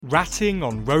ratting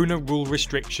on Rona rule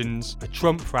restrictions, a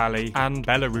Trump rally, and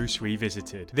Belarus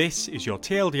revisited. This is your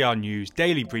TLDR News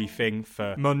daily briefing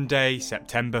for Monday,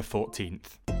 September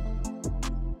 14th.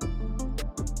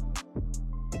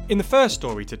 In the first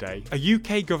story today, a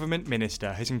UK government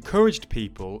minister has encouraged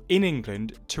people in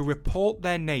England to report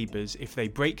their neighbours if they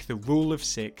break the rule of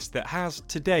 6 that has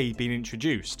today been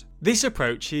introduced. This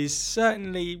approach is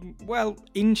certainly,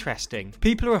 interesting.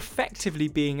 People are effectively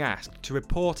being asked to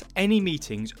report any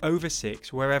meetings over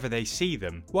 6 wherever they see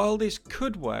them. While this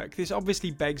could work, this obviously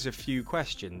begs a few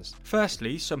questions.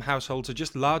 Firstly, some households are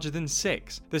just larger than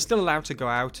 6. They're still allowed to go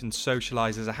out and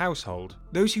socialise as a household.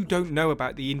 Those who don't know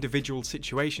about the individual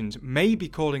situations may be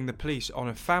calling the police on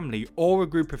a family or a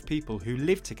group of people who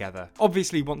live together.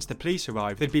 Obviously, once the police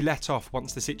arrive, they'd be let off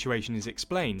once the situation is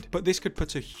explained, but this could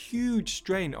put a huge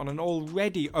strain on an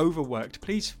already overworked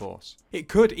police force. It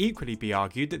could equally be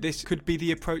argued that this could be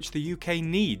the approach the UK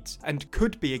needs and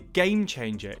could be a game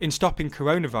changer in stopping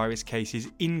coronavirus cases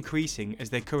increasing as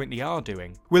they currently are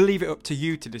doing. We'll leave it up to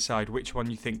you to decide which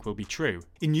one you think will be true.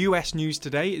 In US news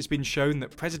today, it's been shown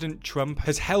that President Trump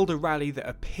has held a rally that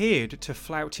appeared to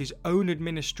flout his own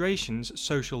administration's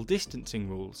social distancing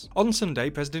rules. On Sunday,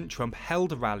 President Trump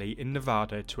held a rally in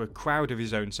Nevada to a crowd of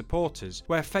his own supporters,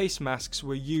 where face masks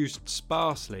were used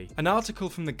sparsely. An article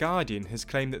from The Guardian has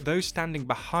claimed that those standing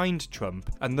behind Trump,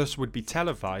 and thus would be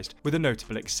televised, were the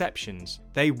notable exceptions.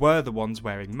 They were the ones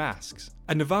wearing masks.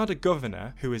 A Nevada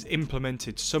governor, who has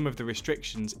implemented some of the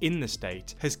restrictions in the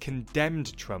state, has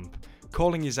condemned Trump,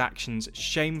 calling his actions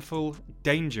shameful,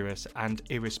 dangerous, and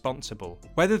irresponsible.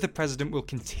 Whether the president will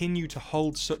continue to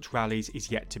hold such rallies is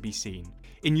yet to be seen.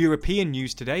 In European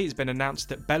news today, it's been announced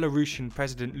that Belarusian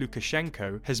President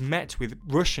Lukashenko has met with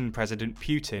Russian President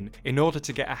Putin in order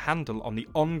to get a handle on the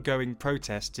ongoing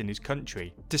protests in his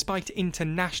country. Despite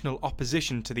international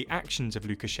opposition to the actions of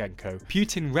Lukashenko,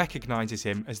 Putin recognises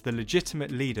him as the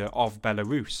legitimate leader of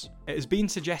Belarus. It has been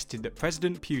suggested that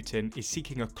President Putin is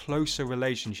seeking a closer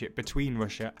relationship between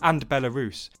Russia and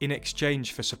Belarus in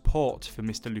exchange for support for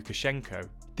Mr. Lukashenko.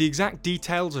 The exact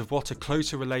details of what a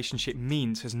closer relationship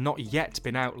means has not yet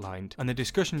been outlined, and the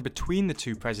discussion between the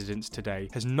two presidents today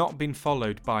has not been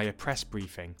followed by a press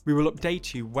briefing. We will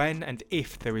update you when and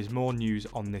if there is more news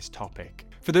on this topic.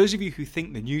 For those of you who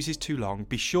think the news is too long,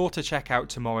 be sure to check out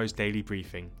tomorrow's daily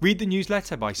briefing. Read the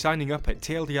newsletter by signing up at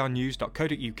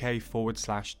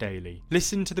tldrnews.co.uk/daily.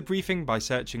 Listen to the briefing by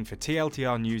searching for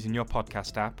TLDR News in your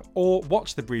podcast app, or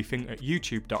watch the briefing at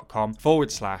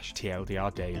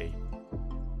youtube.com/TLDRdaily.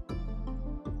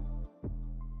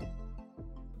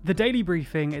 The Daily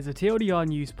Briefing is a TLDR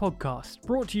News podcast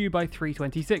brought to you by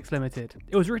 326 Limited.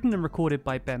 It was written and recorded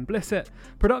by Ben Blissett,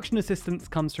 production assistance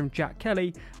comes from Jack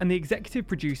Kelly, and the executive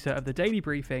producer of The Daily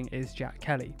Briefing is Jack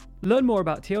Kelly. Learn more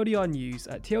about TLDR News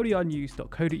at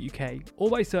tldrnews.co.uk or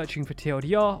by searching for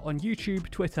TLDR on YouTube,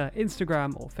 Twitter,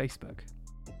 Instagram or Facebook.